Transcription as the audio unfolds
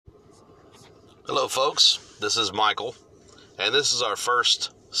Hello folks, this is Michael, and this is our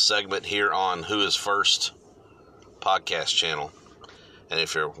first segment here on Who is First podcast channel. And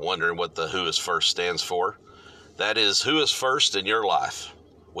if you're wondering what the Who is First stands for, that is who is first in your life,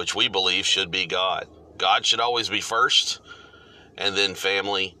 which we believe should be God. God should always be first, and then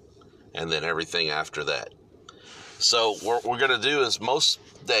family, and then everything after that. So what we're going to do is most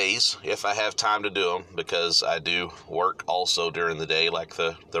days, if I have time to do them, because I do work also during the day like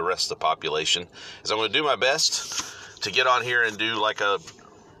the rest of the population, is I'm going to do my best to get on here and do like a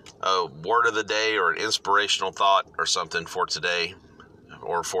word of the day or an inspirational thought or something for today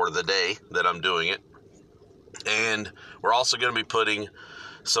or for the day that I'm doing it. And we're also going to be putting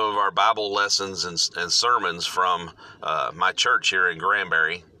some of our Bible lessons and sermons from my church here in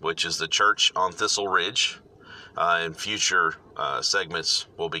Granbury, which is the church on Thistle Ridge. In future segments,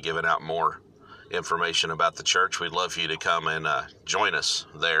 we'll be giving out more information about the church. We'd love for you to come and join us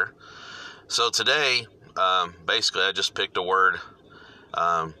there. So today, basically, I just picked a word,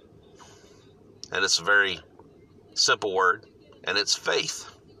 and it's a very simple word, and it's faith.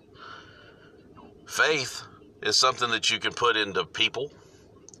 Faith is something that you can put into people,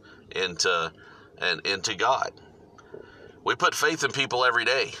 into God. We put faith in people every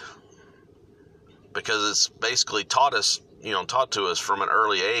day, because it's basically taught to us from an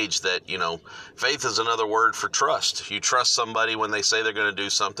early age that, faith is another word for trust. You trust somebody when they say they're going to do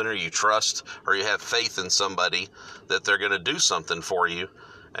something, or you trust or you have faith in somebody that they're going to do something for you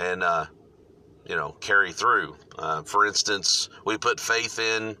and, carry through. For instance, we put faith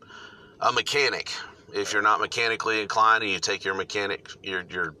in a mechanic. If you're not mechanically inclined and you take your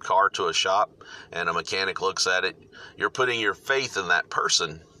car to a shop and a mechanic looks at it, you're putting your faith in that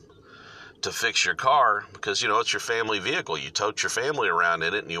person to fix your car, because it's your family vehicle. You tote your family around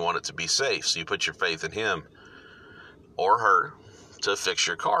in it and you want it to be safe, so you put your faith in him or her to fix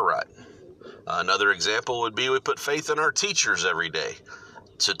your car right. Another example would be we put faith in our teachers every day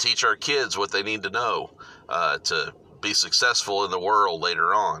to teach our kids what they need to know to be successful in the world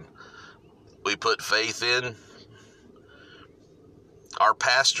later on. We put faith in our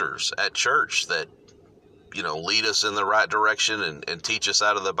pastors at church that lead us in the right direction and teach us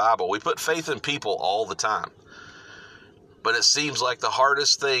out of the Bible. We put faith in people all the time. But it seems like the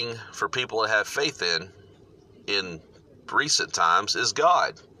hardest thing for people to have faith in recent times is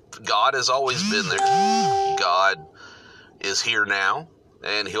God. God has always been there. God is here now,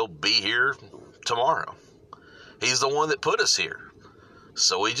 and he'll be here tomorrow. He's the one that put us here.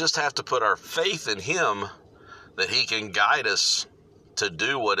 So we just have to put our faith in him that he can guide us to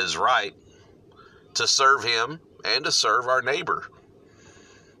do what is right, to serve him and to serve our neighbor,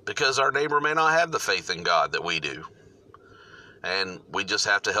 because our neighbor may not have the faith in God that we do, and we just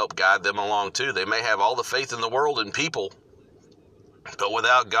have to help guide them along too. They may have all the faith in the world in people, but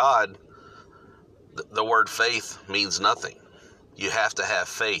without God, the word faith means nothing. You have to have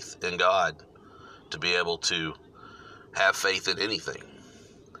faith in God to be able to have faith in anything.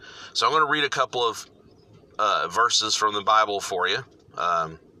 So I'm going to read a couple of verses from the Bible for you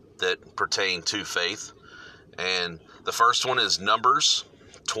that pertain to faith. And the first one is Numbers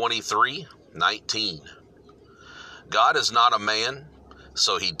 23:19. God is not a man,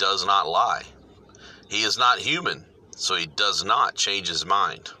 so he does not lie. He is not human, so he does not change his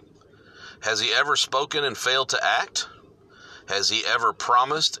mind. Has he ever spoken and failed to act? Has he ever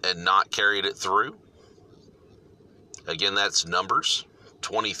promised and not carried it through? Again, that's Numbers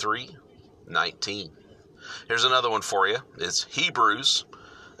 23:19. Here's another one for you. It's Hebrews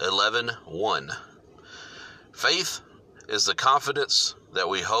 11:1. Faith is the confidence that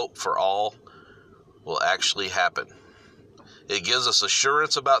we hope for all will actually happen. It gives us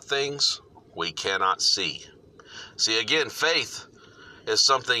assurance about things we cannot see. See, again, faith is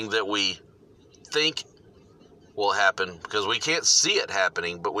something that we think will happen because we can't see it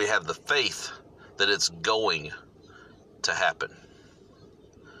happening, but we have the faith that it's going to happen.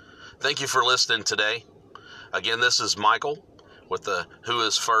 Thank you for listening today. Again, this is Michael with the Who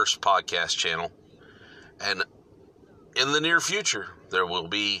is First podcast channel. And in the near future, there will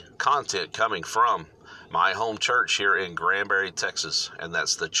be content coming from my home church here in Granbury, Texas. And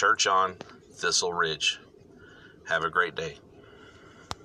that's the church on Thistle Ridge. Have a great day.